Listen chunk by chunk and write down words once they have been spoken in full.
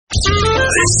This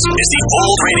is the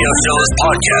Old Radio Show's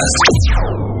podcast.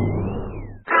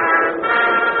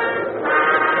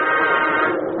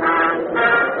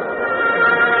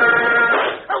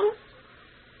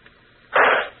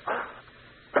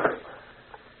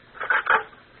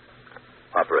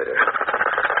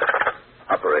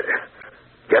 Operator,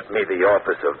 get me the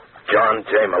office of John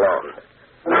J. Malone.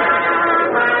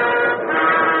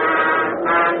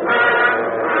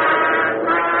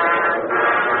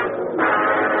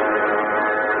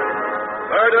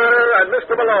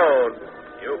 Mr. Malone.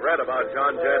 You've read about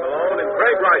John J. Malone in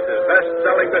Craig Rice's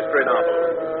best-selling mystery novel.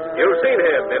 You've seen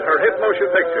him in her hit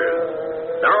motion pictures.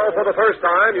 Now, for the first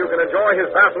time, you can enjoy his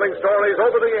baffling stories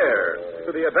over the air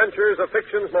to the adventures of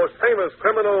fiction's most famous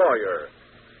criminal lawyer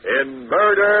in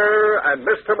Murder and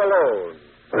Mr. Malone.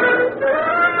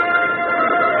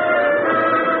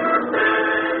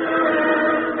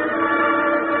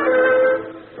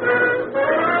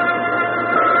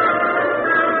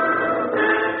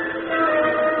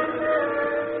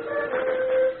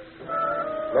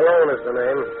 Malone is the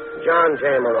name. John J.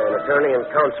 Malone, attorney and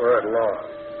counselor at law.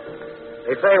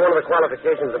 They say one of the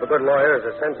qualifications of a good lawyer is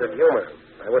a sense of humor.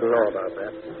 I wouldn't know about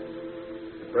that.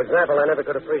 For example, I never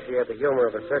could appreciate the humor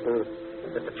of a certain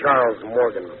Mr. Charles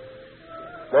Morgan.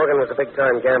 Morgan was a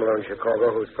big-time gambler in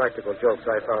Chicago whose practical jokes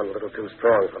I found a little too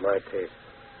strong for my taste.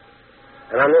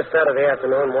 And on this Saturday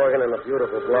afternoon, Morgan and a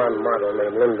beautiful blonde model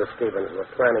named Linda Stevens were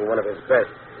planning one of his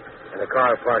bets in a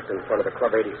car parked in front of the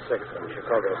Club 86 on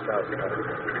Chicago's South Side.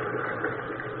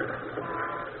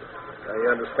 You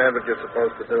understand what you're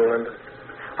supposed to do, Linda?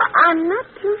 I'm not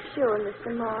too sure,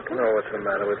 Mr. Morgan. No, what's the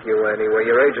matter with you anyway?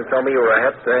 Your agent told me you were a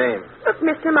hep dame. Look,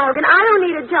 Mr. Morgan, I don't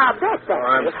need a job that bad. Oh,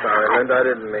 I'm sorry, Linda. I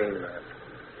didn't mean that.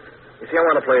 You see, I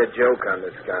want to play a joke on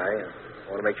this guy. I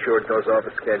want to make sure it goes off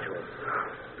the schedule.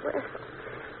 Well,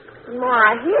 the more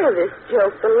I hear this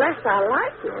joke, the less I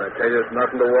like it. I tell you, there's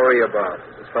nothing to worry about.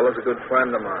 This fellow's a good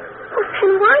friend of mine. Well,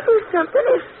 then why do something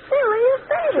as silly as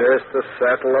that? Just to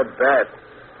settle a bet.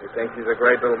 He thinks he's a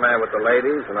great little man with the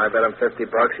ladies, and I bet him $50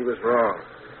 he was wrong.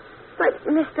 But,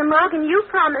 Mr. Morgan, you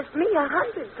promised me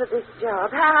 $100 for this job.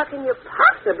 How can you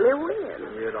possibly win?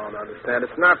 You don't understand.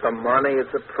 It's not the money. It's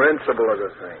the principle of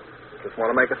the thing. Just want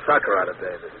to make a sucker out of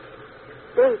David.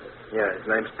 David? Yeah, his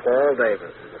name's Paul Davis.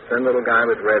 He's a thin little guy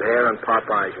with red hair and pop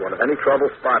eyes. You won't have any trouble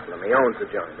spotting him. He owns the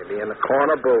joint. He'll be in the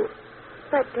corner booth.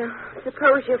 But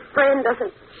suppose your friend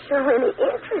doesn't show any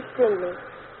interest in me.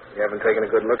 You haven't taken a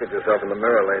good look at yourself in the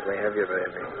mirror lately, have you,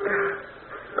 baby?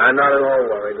 I'm not at all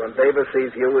worried. When Davis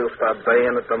sees you, he'll start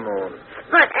baying at the moon.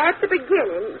 But at the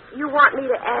beginning, you want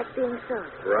me to act inside.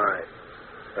 Right.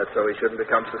 That's so he shouldn't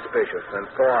become suspicious. Then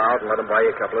thaw out and let him buy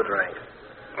you a couple of drinks.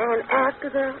 And after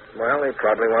that? Well, he'd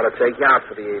probably want to take you out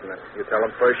for the evening. You tell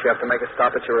him first you have to make a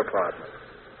stop at your apartment.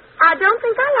 I don't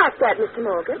think I like that, Mr.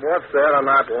 Morgan. What's there to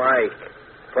not like?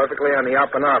 Perfectly on the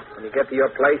up and up. When you get to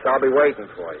your place, I'll be waiting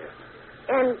for you.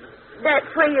 And that's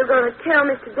where you're going to tell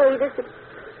Mr. Davis it's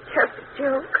just a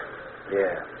joke?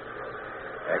 Yeah.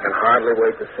 I can hardly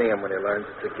wait to see him when he learns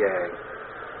it's a gag.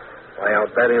 Why, I'll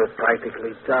bet he'll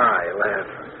practically die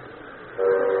laughing.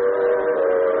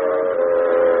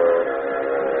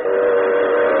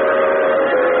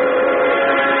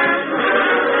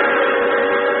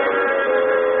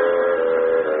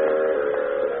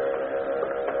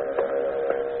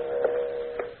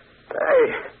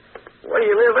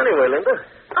 Anyway, Linda?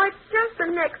 Just the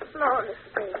next floor,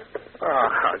 Mr. Davis.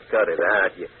 Oh, cut it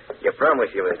out. You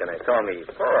promised you were going to call me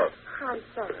Paul. I'm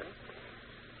sorry.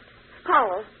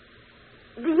 Paul,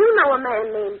 do you know a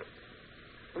man named...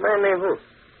 A man named who?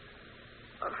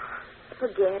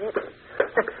 Forget it.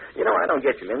 You know, I don't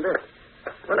get you, Linda.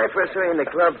 When I first saw you in the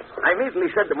club, I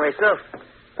immediately said to myself,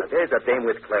 now, there's a dame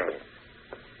with class.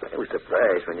 I was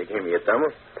surprised when you gave me a thumb.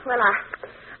 Well,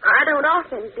 I don't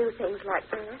often do things like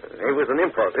that. It was an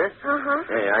impulse, huh? Uh-huh.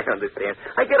 Yeah, I understand.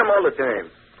 I get them all the time.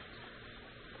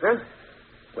 Huh?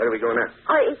 Where do we go now?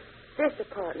 Oh, it's this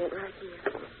apartment right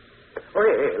here. Oh,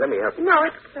 hey, let me help you. No,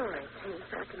 it's all right,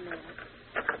 thanks. I can manage.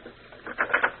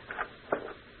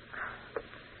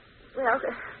 Well,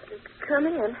 come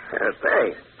in.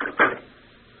 Thanks.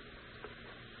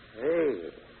 Hey,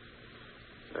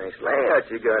 nice layout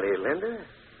you got here, Linda.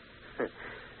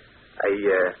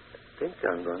 I think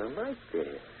I'm going to like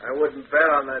this. I wouldn't bet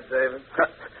on that, David.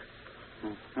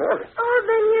 Morgan. Oh,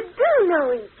 then you do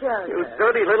know each other. You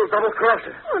dirty little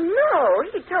double-crosser. Oh, no.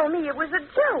 He told me it was a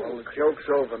joke. Well, the joke's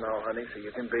over now, honey, so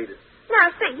you can beat it. Now,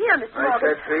 see here, Mr. I Morgan.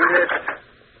 said beat it.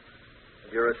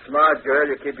 If you're a smart girl,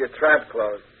 you keep your trap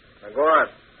closed. Now, go on.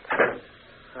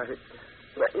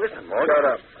 Listen, Morgan. Shut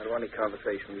up. I don't want any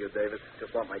conversation with you, David.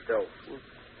 Just want my dough.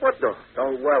 What dough?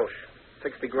 Don't welsh.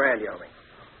 60 grand, you owe me.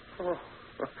 Oh,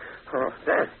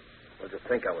 that. What did you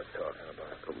think I was talking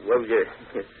about? Well, you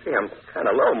see, I'm kind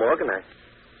of low, Morgan. I've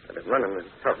been running with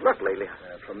tough luck lately.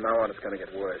 From now on, it's going to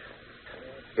get worse.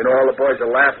 You know, all the boys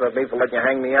are laughing at me for letting you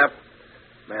hang me up.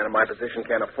 Man in my position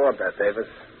can't afford that, Davis.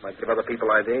 Might give other people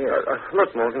ideas.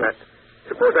 Look, Morgan,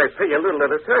 suppose I pay you a little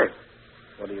at a time.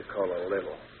 What do you call a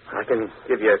little? I can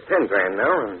give you $10,000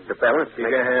 now, and the balance... Keep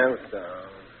your hands down.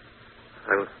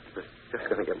 I was just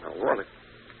going to get my wallet.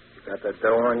 You got that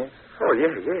dough on you? Oh,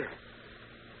 yeah.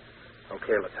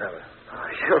 Okay, let's have it. Oh,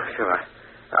 sure.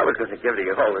 I was going to give it to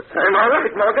you all the time. All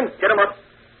right, Morgan, get him up.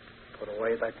 Put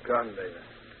away that gun, Davis.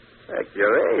 At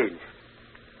your age.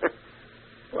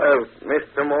 Well,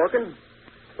 Mr. Morgan,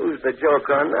 who's the joke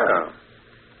on now?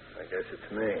 I guess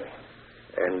it's me.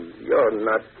 And you're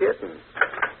not kidding.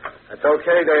 That's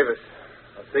okay, Davis.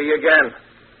 I'll see you again.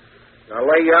 Now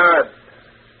lay your odds.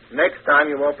 Next time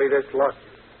you won't be this lucky.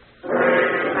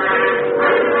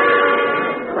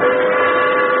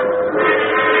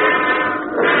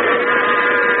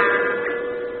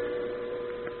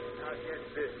 Now get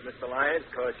this, Mr. Lyons,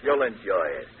 because you'll enjoy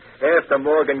it. After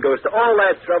Morgan goes to all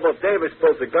that trouble, Davis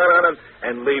pulls a gun on him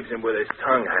and leaves him with his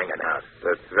tongue hanging out.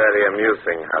 That's very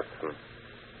amusing, Hudson.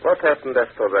 What happened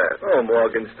after that? Oh,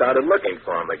 Morgan started looking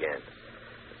for him again.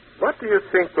 What do you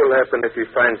think will happen if he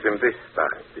finds him this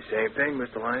time? The same thing,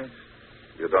 Mr. Lyons.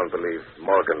 You don't believe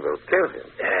Morgan will kill him?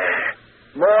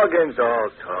 Morgan's all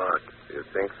talk. You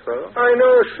think so? I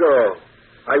know so.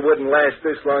 I wouldn't last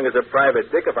this long as a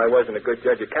private dick if I wasn't a good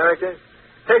judge of character.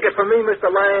 Take it from me, Mr.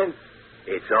 Lyons.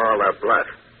 It's all a bluff.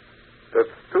 That's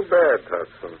too bad,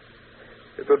 Hudson.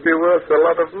 It would be worth a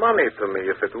lot of money to me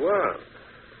if it weren't.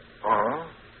 Oh?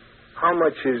 How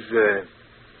much is a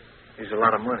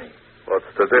lot of money? What's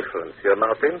the difference? You're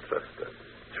not interested.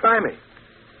 Try me.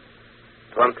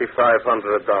 $2,500.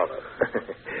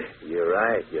 You're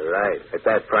right. At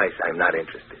that price, I'm not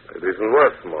interested. It isn't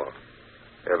worth more.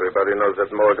 Everybody knows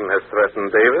that Morgan has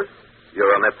threatened Davis.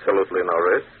 You're on absolutely no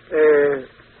risk.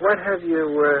 What have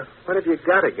you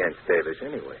got against Davis,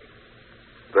 anyway?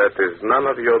 That is none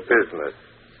of your business.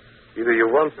 Either you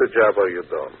want the job or you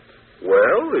don't.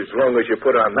 Well, as long as you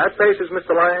put it on that basis,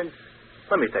 Mr. Lyons,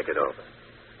 let me think it over.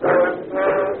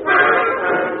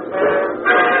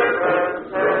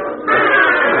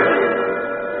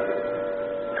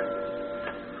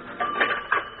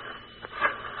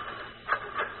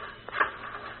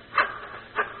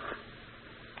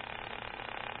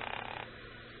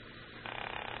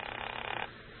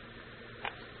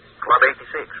 Club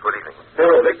 86, good evening.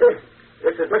 Hello, Victor.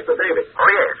 This is Mr. Davis. Oh,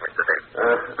 yes, Mr. Davis.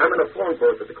 I'm in a phone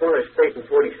booth at the corner of State and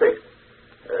 46th.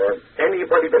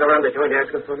 Anybody been around the joint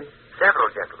asking for me? Several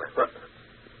gentlemen.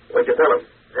 What'd you tell them?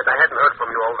 That I hadn't heard from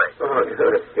you all day. Oh,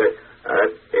 good.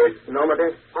 Is Norma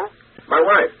there? Who? My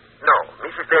wife. No,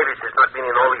 Mrs. Davis has not been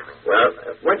in all evening. Well,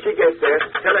 when she gets there,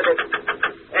 tell her that...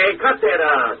 Hey, cut that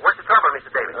out. What's the trouble, Mr.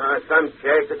 Davis? Some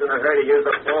jerk is in a hurry to use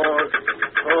the phone.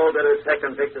 Hold it a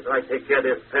second, Victor, till I take care of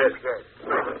this first. Yes.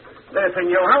 Listen,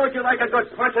 you, how would you like a good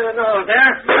punch in the nose,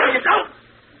 there? There you go.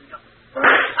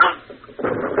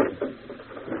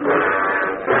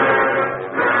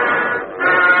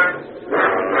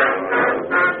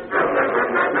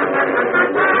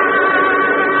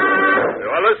 You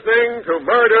are listening to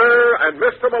Murder and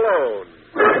Mr. Malone.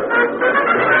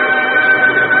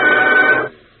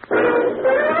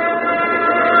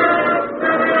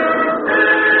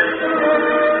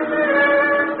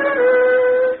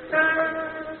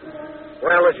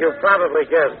 Well, as you probably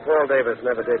guessed, Paul Davis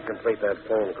never did complete that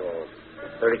phone call.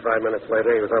 35 minutes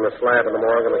later, he was on the slab in the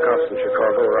morgue, and the cops in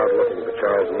Chicago were out looking for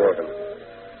Charles Morgan.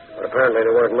 But apparently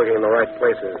they weren't looking in the right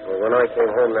places, for when I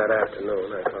came home that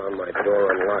afternoon, I found my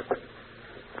door unlocked.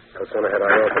 No sooner had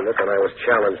I opened it than I was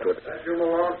challenged with... You,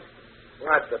 Malone?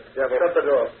 What the devil? Shut the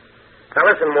door. Now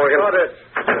listen, Morgan. Shut it.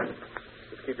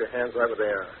 Just keep your hands right where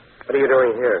they are. What are you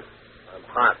doing here? I'm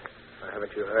hot.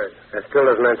 Haven't you heard? That still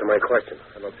doesn't answer my question.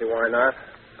 I don't see why not.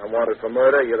 I'm wanted for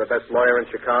murder. You're the best lawyer in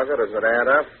Chicago. Doesn't it add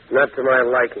up? Not to my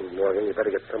liking, Morgan. You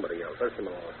better get somebody else. Listen,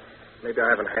 Malone. Maybe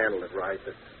I haven't handled it right,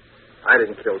 but I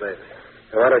didn't kill Davis.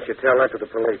 Now, why don't you tell that to the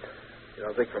police? You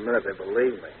don't think for a minute they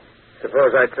believe me.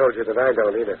 Suppose I told you that I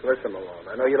don't either. Listen, Malone.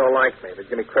 I know you don't like me, but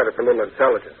give me credit for a little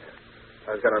intelligence.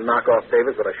 I was going to knock off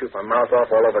Davis, but I shoot my mouth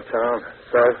off all over town.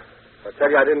 So? I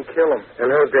tell you, I didn't kill him. And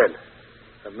who did?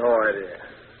 I have no idea.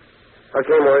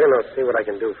 Okay, Morgan, I'll see what I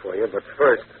can do for you. But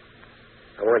first,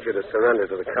 I want you to surrender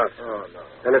to the cops. Oh, no.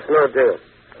 And it's no deal.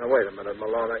 Now, wait a minute,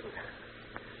 Malone.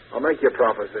 I'll make you a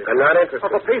proposition. I'm not interested. Oh,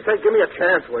 for Pete's sake, give me a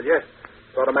chance, will you?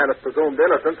 Thought a man is presumed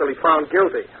innocent until he's found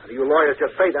guilty. You lawyers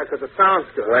just say that because it sounds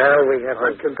good. Well, we have...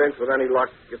 I'm convinced with any luck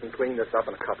you can clean this up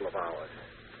in a couple of hours.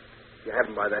 If you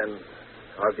haven't by then,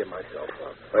 I'll give myself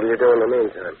up. What'll you do in the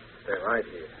meantime? Stay right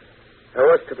here. Now,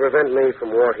 what's to prevent me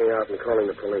from walking out and calling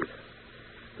the police?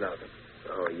 Nothing.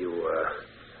 Oh, you,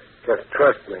 just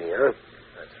trust me, huh?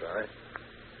 That's right.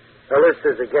 Now, this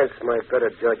is against my better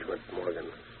judgment, Morgan.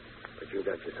 But you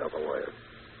got yourself a lawyer.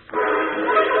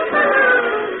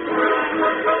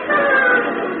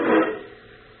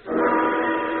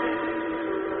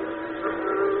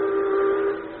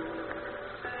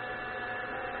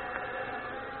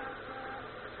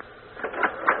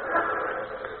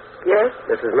 Yes?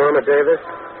 This is Norma Davis.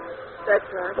 That's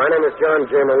right. My name is John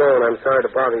J. Malone. I'm sorry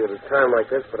to bother you at a time like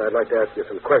this, but I'd like to ask you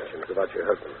some questions about your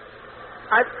husband.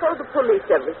 I've told the police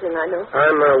everything I know.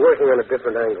 I'm working on a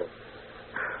different angle.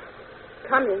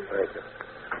 Come in. Thank you.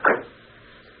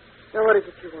 Now, what is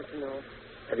it you want to know?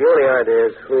 Have you any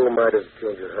ideas who might have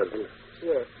killed your husband?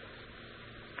 Yes.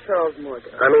 Charles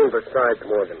Morgan. I mean, besides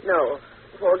Morgan. No.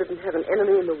 Paul didn't have an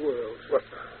enemy in the world. Well,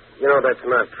 you know, that's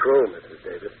not true, Mrs.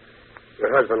 Davis. Your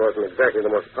husband wasn't exactly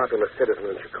the most popular citizen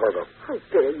in Chicago. How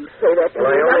dare you say that to Well,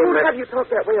 me? I Now, only who meant- have you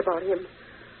talked that way about him?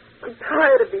 I'm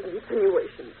tired of these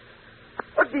insinuations.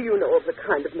 What do you know of the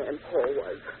kind of man Paul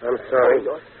was? I'm sorry.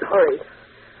 Oh, you're sorry.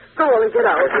 Go on and get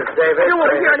out. Mrs. Davis, I don't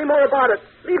want to hear any more about it.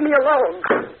 Leave me alone.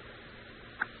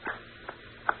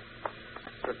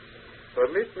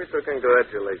 Permit me to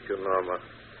congratulate you, Norma.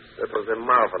 That was a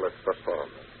marvelous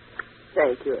performance.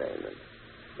 Thank you, Raymond.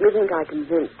 You think I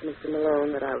convinced Mr.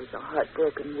 Malone that I was a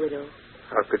heartbroken widow?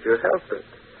 How could you help it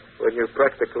when you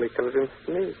practically convinced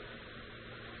me?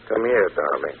 Come here,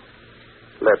 darling.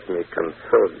 Let me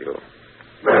console you.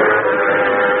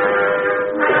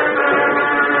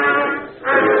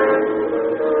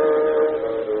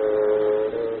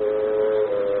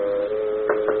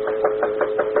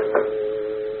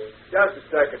 Just a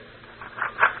second.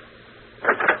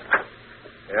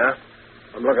 Yeah?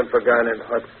 I'm looking for a guy named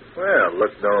Hudson. Well,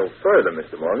 look no further,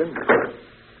 Mr. Morgan.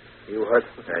 You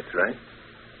Hudson? That's right.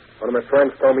 One of my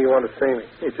friends told me you wanted to see me.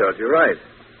 He told you right.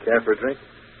 Care for a drink?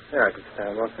 Yeah, I could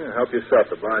stand one. Yeah, help yourself.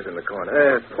 The bar's in the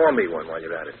corner. Pour me one while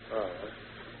you're at it. All right.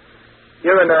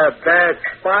 You're in a bad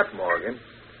spot, Morgan.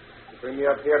 You bring me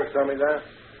up here to tell me that?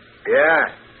 Yeah.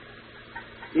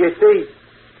 You see,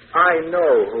 I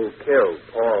know who killed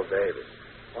Paul Davis.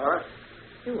 What?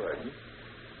 You heard me.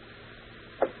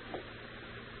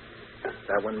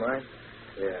 That one mine?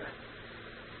 Yeah.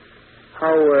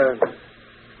 How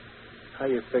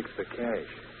you fix the cash?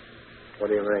 What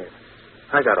do you mean?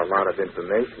 I got a lot of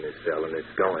information to sell, and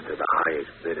it's going to the highest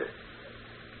bidder.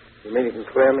 You mean you can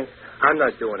clear me? I'm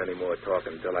not doing any more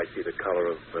talking until I see the color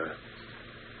of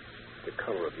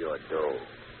your dough.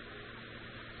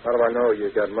 How do I know you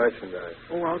got merchandise?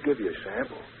 Oh, I'll give you a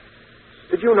sample.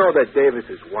 Did you know that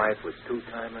Davis's wife was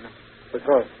two-timing him? What's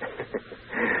wrong?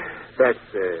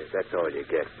 That's all you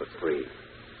get for free.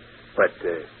 But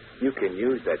you can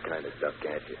use that kind of stuff,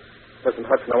 can't you? Listen,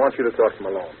 Hudson, I want you to talk to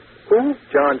Malone. Who?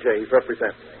 John J. He's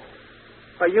representing me.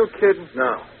 Are you kidding?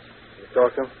 No. You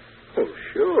talk to him? Oh,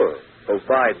 sure.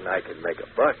 Biden and I can make a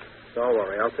buck. Don't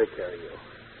worry, I'll take care of you.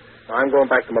 Now, I'm going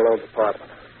back to Malone's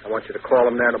apartment. I want you to call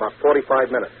him there in about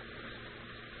 45 minutes.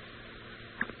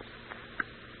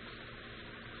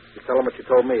 You tell him what you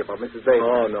told me about Mrs. Davis.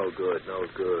 Oh, no good, no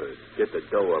good. Get the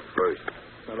dough up first.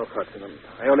 Now, look, Hudson,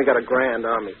 I only got $1,000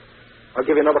 on me. I'll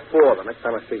give you another $4 the next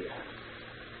time I see you.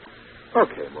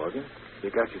 Okay, Morgan. You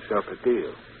got yourself a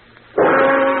deal.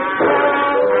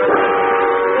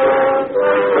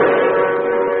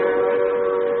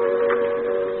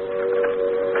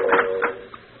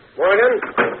 Morgan?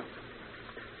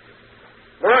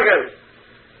 Morgan!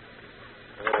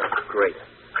 Oh, great.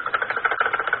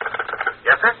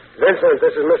 Yes, sir? Vincent,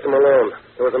 this is Mr. Malone.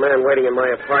 There was a man waiting in my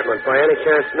apartment. By any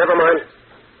chance, never mind.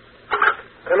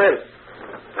 Come in.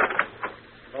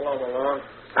 Hello, Malone.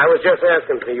 I was just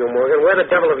asking for you, Morgan. Where the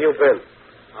devil have you been?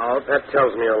 Oh, that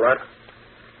tells me a lot.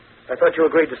 I thought you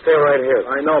agreed to stay right here.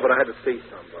 I know, but I had to see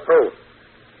somebody. Who?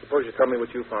 Suppose you tell me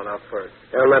what you found out first.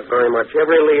 Well, not very much.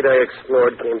 Every lead I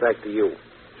explored came back to you.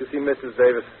 Did you see Mrs.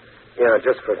 Davis? Yeah,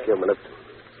 just for a few minutes.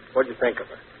 What'd you think of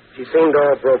her? She seemed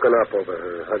all broken up over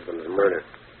her husband's murder.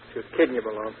 She was kidding you,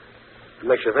 Malone.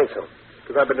 What makes you think so?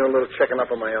 Because I've been doing a little checking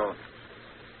up on my own.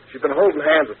 She's been holding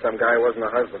hands with some guy who wasn't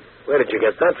her husband. Where did you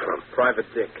get that from? Private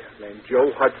Dick, named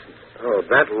Joe Hudson. Oh,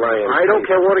 that lying. I don't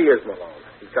care what he is, Malone.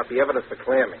 He's got the evidence to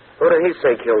clear me. Who did he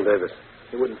say killed Davis?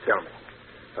 He wouldn't tell me.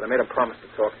 But I made him promise to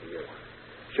talk to you.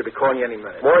 Should be calling you any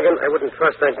minute. Morgan, I wouldn't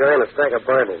trust that guy in a stack of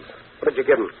Bibles. What did you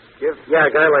give him? Give? Yeah,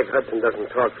 a guy like Hudson doesn't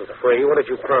talk for free. What did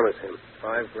you promise him?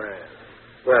 $5,000.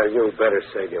 Well, you better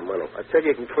save your money. I tell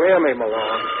you can clear me,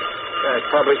 Malone. Yeah, it's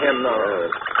probably him now.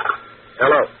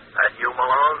 Hello. That you,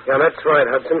 Malone? Yeah, that's right,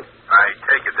 Hudson. I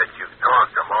take it that you've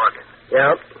talked to Morgan.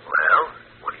 Yeah. Well,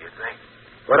 what do you think?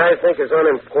 What I think is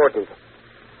unimportant.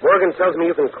 Morgan tells me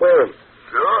you can clear him.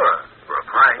 Sure, for a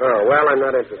prank. Oh, well, I'm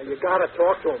not interested. You got to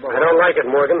talk to him. I don't like it,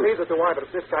 Morgan. Neither do I, but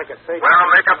if this guy can take Well,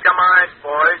 make up your minds,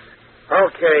 boys.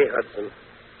 Okay, Hudson.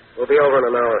 We'll be over in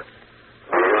an hour.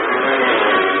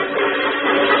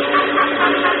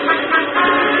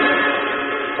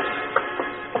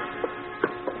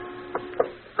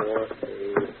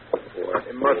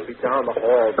 It must be down the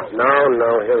hall.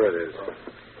 No, here it is.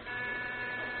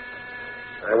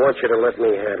 I want you to let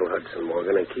me handle Hudson,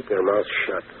 Morgan, and keep your mouth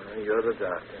shut. You're the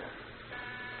doctor.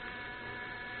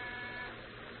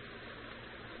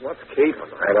 What's keeping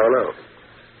him? I don't know.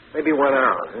 Maybe went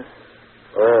out, huh?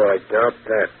 Oh, I doubt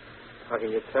that. How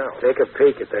can you tell? Take a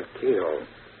peek at that keyhole.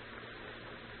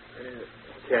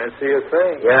 Can't see a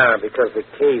thing. Yeah, because the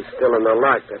key's still in the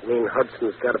lock. That means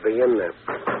Hudson's got to be in there.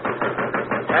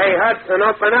 Hey, Hudson,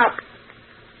 open up!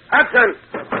 Hudson!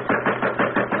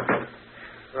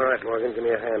 All right, Morgan, give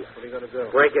me a hand. What are you going to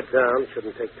do? Break it down.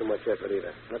 Shouldn't take too much effort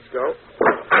either. Let's go.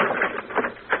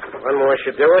 One more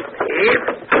should do it.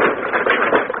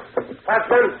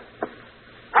 Hudson!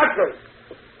 Hudson!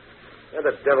 Where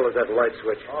the devil is that light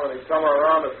switch? Oh, he's somewhere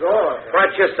around the door.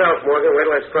 Watch yourself, Morgan. Wait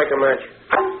till I strike a match.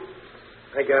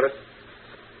 I got it.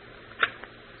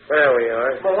 There we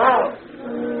are. Malone!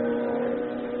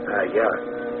 Yeah.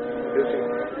 Is he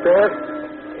dead?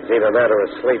 He's either that or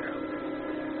asleep.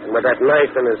 And with that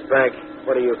knife in his back,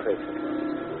 what do you think?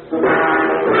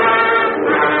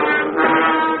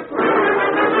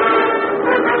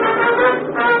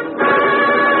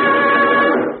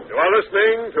 You are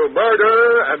listening to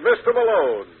Murder and Mr.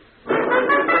 Malone.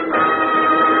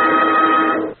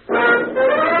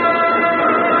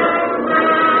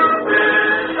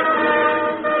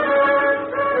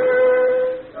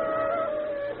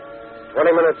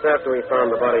 20 minutes after we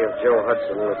found the body of Joe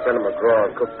Hudson, Lieutenant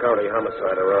McGraw of Cook County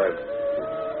Homicide arrived.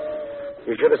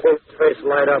 You should have seen his face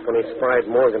light up when he spied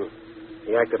Morgan.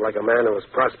 He acted like a man who was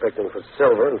prospecting for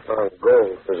silver and found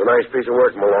gold. It was a nice piece of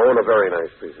work, Malone, a very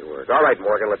nice piece of work. All right,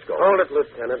 Morgan, let's go. Hold it,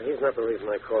 Lieutenant. He's not the reason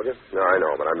I called you. No, I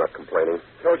know, but I'm not complaining.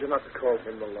 Told you not to call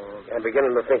him Malone. I'm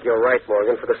beginning to think you're right,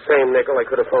 Morgan. For the same nickel, I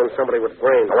could have phoned somebody with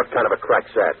brains. Now, what kind of a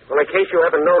crack's that? Well, in case you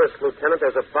haven't noticed, Lieutenant,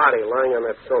 there's a body lying on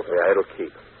that sofa. Yeah, it'll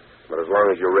keep. But as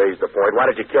long as you raise the point, why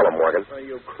did you kill him, Morgan? Are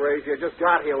you crazy? I just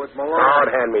got here with Malone.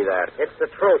 Don't hand me that. It's the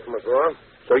truth, McGraw.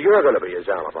 So you're going to be his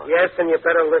alibi? Yes, and you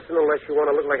better listen unless you want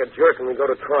to look like a jerk when we go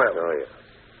to trial. Oh, yeah.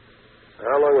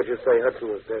 How long would you say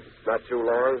Hudson was dead? Not too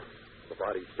long. The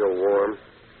body's still warm.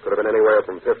 Could have been anywhere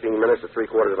from 15 minutes to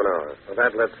 3/4 of an hour. Well,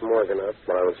 that lets Morgan up.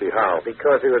 Well, I don't see how.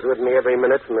 Because he was with me every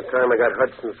minute from the time I got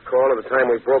Hudson's call to the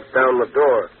time we broke down the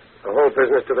door. The whole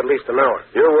business took at least an hour.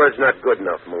 Your word's not good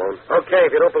enough, Malone. Okay,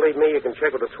 if you don't believe me, you can check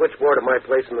with the switchboard at my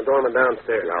place and the doorman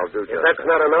downstairs. Yeah, I'll do If just that's that.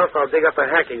 not enough, I'll dig up the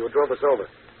hacky who drove us over.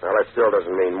 Well, that still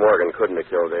doesn't mean Morgan couldn't have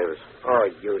killed Davis. Oh,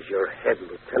 use your head,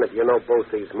 Lieutenant. You know both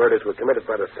these murders were committed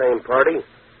by the same party.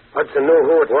 Hudson knew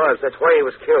who it was. That's why he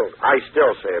was killed. I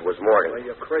still say it was Morgan. Oh,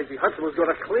 you're crazy. Hudson was going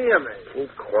to clear me.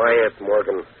 Keep quiet,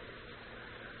 Morgan.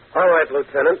 All right,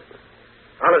 Lieutenant.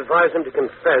 I'll advise him to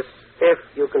confess if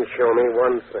you can show me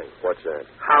one thing. What's that?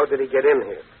 How did he get in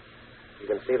here? You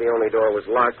can see the only door was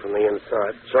locked from the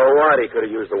inside. So what? He could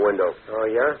have used the window. Oh,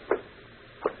 yeah?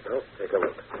 Well, take a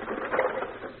look.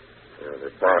 Yeah,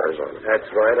 there's bars on it. That's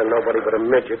right, and nobody but a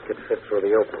midget could fit through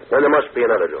the opening. Then there must be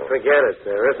another door. Forget it.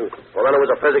 There isn't. Well, then it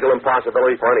was a physical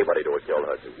impossibility for anybody to have killed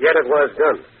Hudson. Yet it was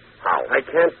done. How? I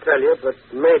can't tell you, but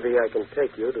maybe I can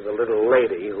take you to the little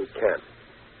lady who can.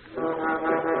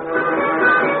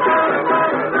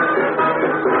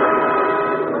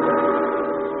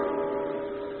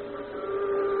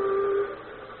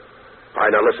 All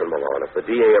right, now listen, Malone. If the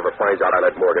DA ever finds out I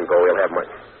let Morgan go, he'll have my...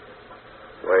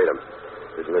 Wait a minute.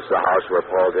 Isn't this the house where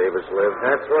Paul Davis lived?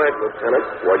 That's right, Lieutenant.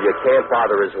 Well, you can't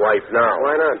bother his wife now.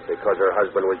 Why not? Because her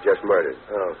husband was just murdered.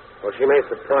 Oh. Well, she may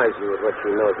surprise you with what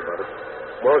she knows about it.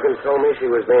 Morgan told me she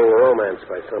was being romanced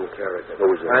by some character. Who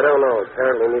was that? I don't know.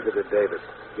 Apparently neither did Davis.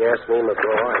 You asked me,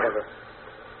 McGraw. I have a...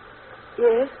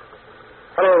 Yes?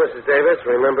 Hello, Mrs. Davis.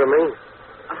 Remember me?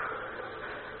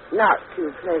 Not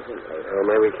too pleasantly. Oh,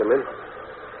 may we come in?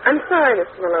 I'm sorry,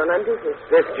 Mr. Malone. I'm busy.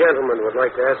 This gentleman would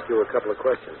like to ask you a couple of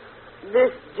questions.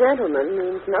 This gentleman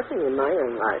means nothing in my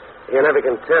own life. You never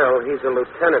can tell. He's a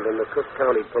lieutenant in the Cook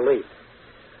County Police.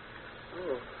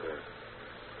 Oh.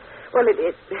 Well,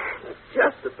 it's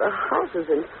just that the house is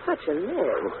in such a mess.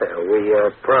 Well, we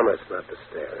promised not to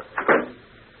stare.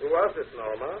 Who was it,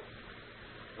 Norma?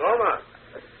 Norma!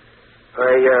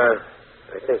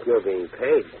 I think you're being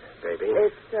paid, baby.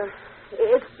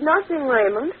 It's nothing,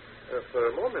 Raymond. For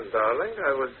a moment, darling,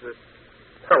 I was...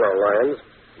 Hello, Lyons.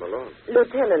 Malone.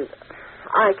 Lieutenant,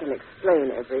 I can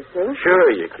explain everything. Sure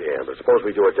you can, but suppose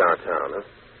we do it downtown, huh?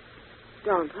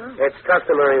 Downtown? It's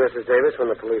customary, Mrs. Davis,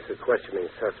 when the police are questioning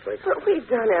suspects. But we've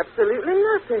done absolutely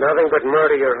nothing. Nothing but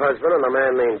murder your husband and a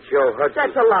man named Joe Hudson.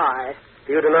 That's a lie.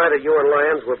 Do you deny that you and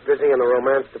Lyons were busy in the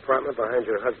romance department behind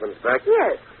your husband's back?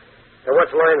 Yes. And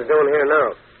what's Lyons doing here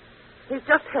now? He's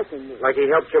just helping me. Like he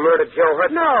helped you murder Joe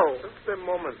Hudson? No. Just a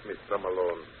moment, Mr.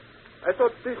 Malone. I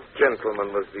thought this gentleman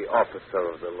was the officer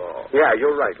of the law. Yeah,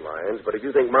 you're right, Lyons, but if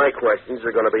you think my questions are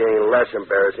going to be any less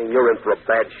embarrassing, you're in for a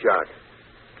bad shot.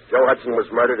 Joe Hudson was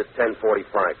murdered at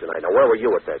 10:45 tonight. Now, where were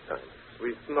you at that time?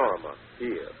 With Norma,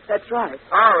 here. That's right.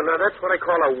 Oh, now that's what I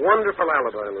call a wonderful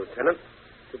alibi, Lieutenant.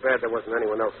 Too bad there wasn't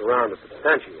anyone else around to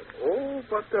substantiate it. Oh,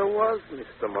 but there was,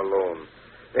 Mr. Malone.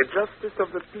 The justice of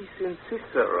the peace in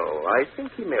Cicero. I think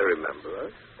he may remember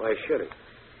us. Why should he?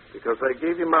 Because I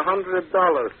gave him $100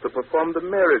 to perform the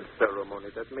marriage ceremony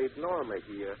that made Norma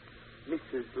here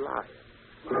Mrs. Lyons.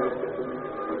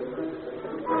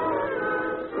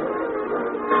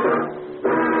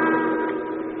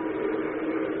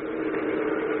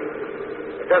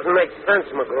 It doesn't make sense,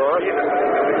 McGraw. Hey,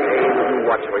 you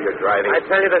watch where you're driving. I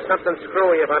tell you, there's something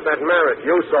screwy about that marriage.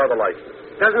 You saw the license.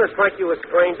 Doesn't it strike you as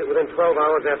strange that within 12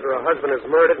 hours after a husband is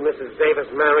murdered, Mrs. Davis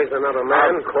marries another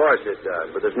man? Of course it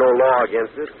does, but there's no law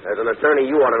against it. As an attorney,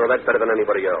 you ought to know that better than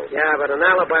anybody else. Yeah, but an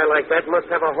alibi like that must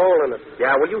have a hole in it.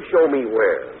 Yeah, well, you show me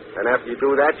where. And after you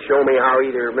do that, show me how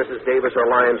either Mrs. Davis or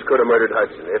Lyons could have murdered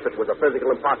Hudson. If it was a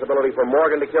physical impossibility for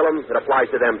Morgan to kill him, it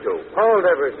applies to them, too. Hold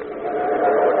everything.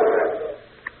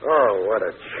 Oh, what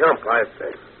a chump I've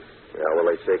been. Yeah, well,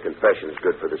 they say confession's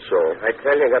good for the soul. I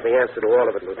tell you, I got the answer to all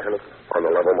of it, Lieutenant. On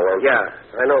the level, Malone? Yeah,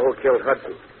 I know who killed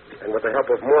Hudson. And with the help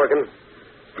of Morgan,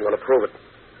 I'm going to prove it.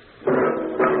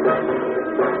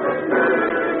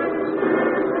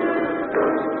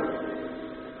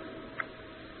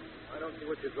 I don't see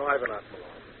what you're driving at,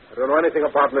 Malone. I don't know anything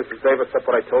about Mrs. Davis except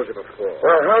what I told you before.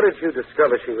 Well, how did you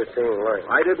discover she was seeing Lyons?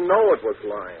 I didn't know it was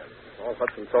Lyons. All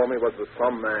Hudson told me was with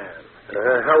some man.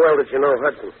 How well did you know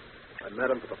Hudson? I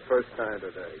met him for the first time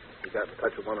today. He got in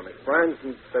touch with one of my friends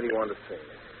and said he wanted to see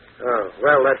me. Oh,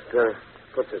 well, that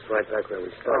puts us right back where we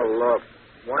started. Oh, look,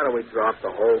 why don't we drop the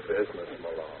whole business,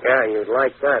 Malone? Yeah, you'd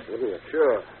like that, wouldn't you?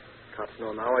 Sure. Cops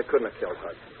know now I couldn't have killed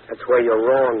Hudson. That's where you're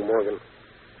wrong, Morgan.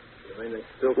 You mean they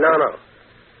still... No.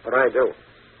 But I do.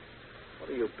 What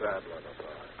are you babbling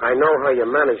about? I know how you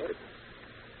managed it.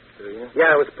 Do you?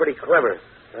 Yeah, it was pretty clever.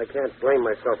 I can't blame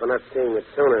myself for not seeing it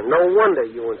sooner. No wonder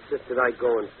you insisted I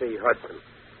go and see Hudson.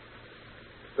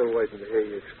 Still waiting to hear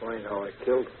you explain how I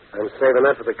killed him. I'm saving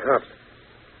that for the cops.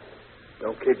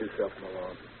 Don't kid yourself,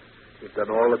 Malone. You've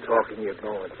done all the talking you're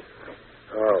going to.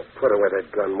 Oh, put away that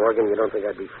gun, Morgan. You don't think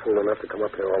I'd be fool enough to come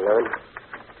up here alone?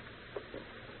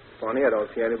 Funny, I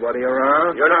don't see anybody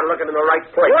around. You're not looking in the right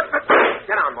place. What?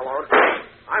 Get on, Malone.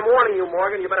 I'm warning you,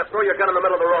 Morgan. You better throw your gun in the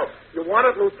middle of the road. You want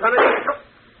it,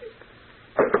 Lieutenant?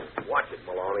 Watch it,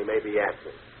 Malone. He may be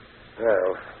absent.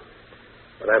 Well,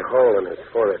 with that hole in his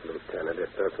forehead, Lieutenant, it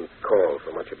doesn't call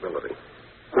for much ability.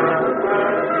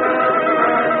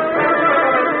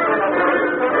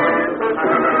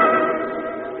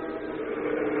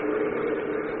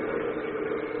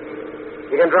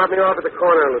 You can drop me off at the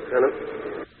corner, Lieutenant.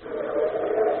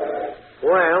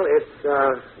 Well, it's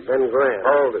Ben Grant.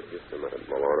 Hold it just a minute,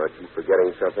 Malone. I keep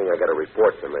forgetting something. I got a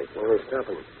report to make. Well, who's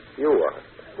stopping? You are.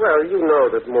 Well, you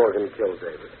know that Morgan killed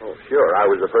David. Oh, sure. I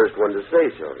was the first one to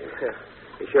say so. Yeah.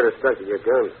 You should have stuck to your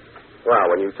guns. Well,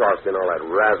 when you tossed in all that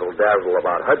razzle-dazzle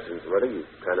about Hudson's murder, you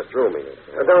kind of threw me.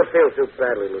 Now, don't feel too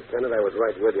badly, Lieutenant. I was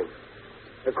right with you.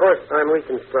 Of course, I'm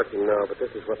reconstructing now, but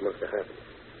this is what must have happened.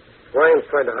 Lyons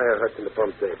tried to hire Hudson to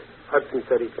bump David. Hudson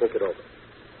said he'd think it over.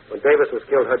 When Davis was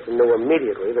killed, Hudson knew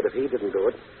immediately that if he didn't do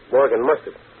it, Morgan must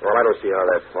have. Well, I don't see how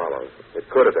that follows. It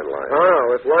could have been Lyons.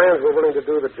 Oh, if Lyons were willing to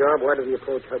do the job, why did he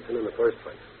approach Hudson in the first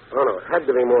place? Oh, no, it had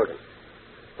to be Morgan.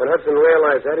 When Hudson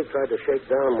realized that, he tried to shake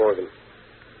down Morgan.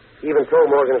 He even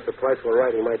told Morgan if the price were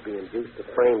right, he might be induced to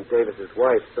frame Davis's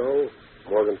wife. So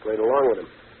Morgan played along with him.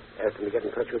 Asked him to get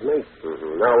in touch with me.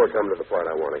 Mm-hmm. Now we're coming to the part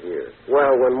I want to hear.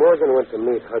 Well, when Morgan went to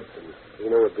meet Hudson, he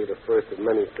knew it would be the first of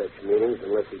many such meetings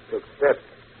unless he took steps.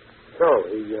 So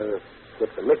he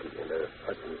slipped a Mickey into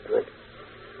Hudson's drink.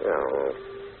 Well,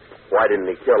 why didn't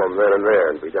he kill him then and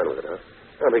there and be done with it, huh?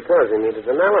 Well, because he needed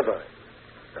an alibi.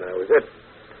 And that was it.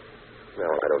 No,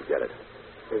 I don't get it.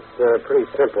 It's pretty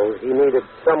simple. He needed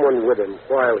someone with him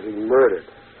while he murdered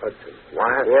Hudson.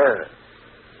 What? Yeah.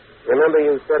 Remember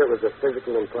you said it was a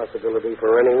physical impossibility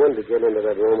for anyone to get into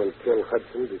that room and kill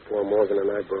Hudson before Morgan and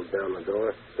I broke down the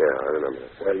door? Yeah, I remember.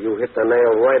 Well, you hit the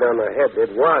nail right on the head.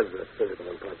 It was a physical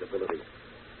impossibility.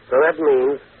 So that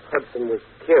means Hudson was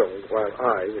killed while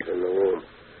I was in the room.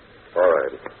 All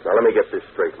right. Now, let me get this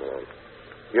straight, Malone.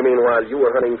 You mean while you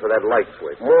were hunting for that light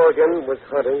switch? Morgan was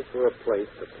hunting for a place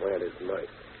to plant his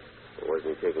knife.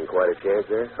 Wasn't he taking quite a chance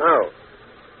there? How?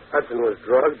 Hudson was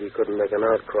drugged. He couldn't make an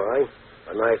outcry.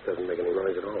 A knife doesn't make any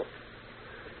noise at all.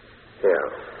 Yeah.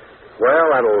 Well,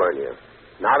 that'll learn you.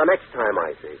 Now, the next time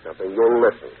I say something, you'll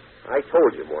listen. I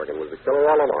told you Morgan was the killer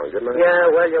all along, didn't I? Yeah,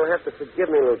 well, you'll have to forgive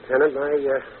me, Lieutenant.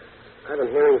 I've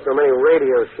been hearing so many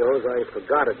radio shows, I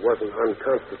forgot it wasn't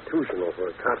unconstitutional for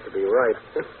a cop to be right.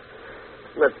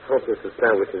 Let's hope this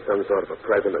establishes some sort of a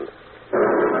precedent.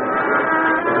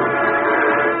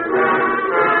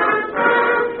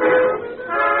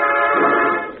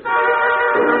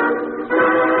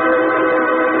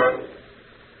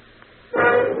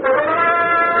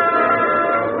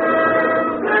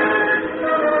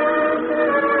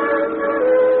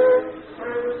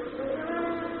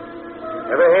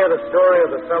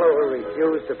 The fellow who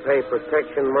refused to pay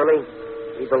protection money,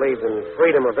 he believed in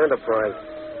freedom of enterprise.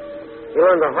 He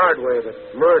learned the hard way that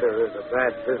murder is a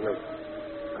bad business.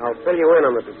 I'll fill you in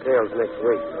on the details next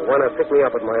week. I want to pick me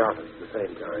up at my office at the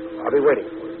same time. I'll be waiting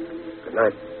for you. Good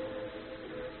night.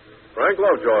 Frank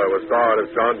Lovejoy was starred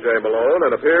as John J. Malone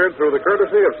and appeared through the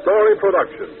courtesy of Story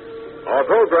Productions. Our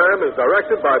program is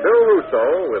directed by Bill Russo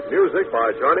with music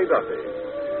by Johnny Duffy.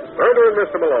 Murder and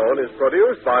Mr. Malone is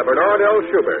produced by Bernard L.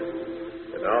 Schubert.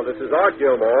 Now, this is Art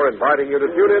Gilmore inviting you to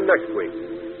tune in next week.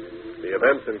 The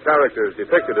events and characters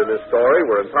depicted in this story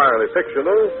were entirely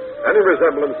fictional. Any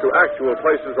resemblance to actual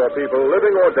places or people,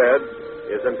 living or dead,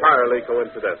 is entirely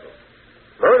coincidental.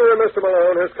 Murder and Mr.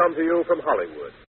 Malone has come to you from Hollywood.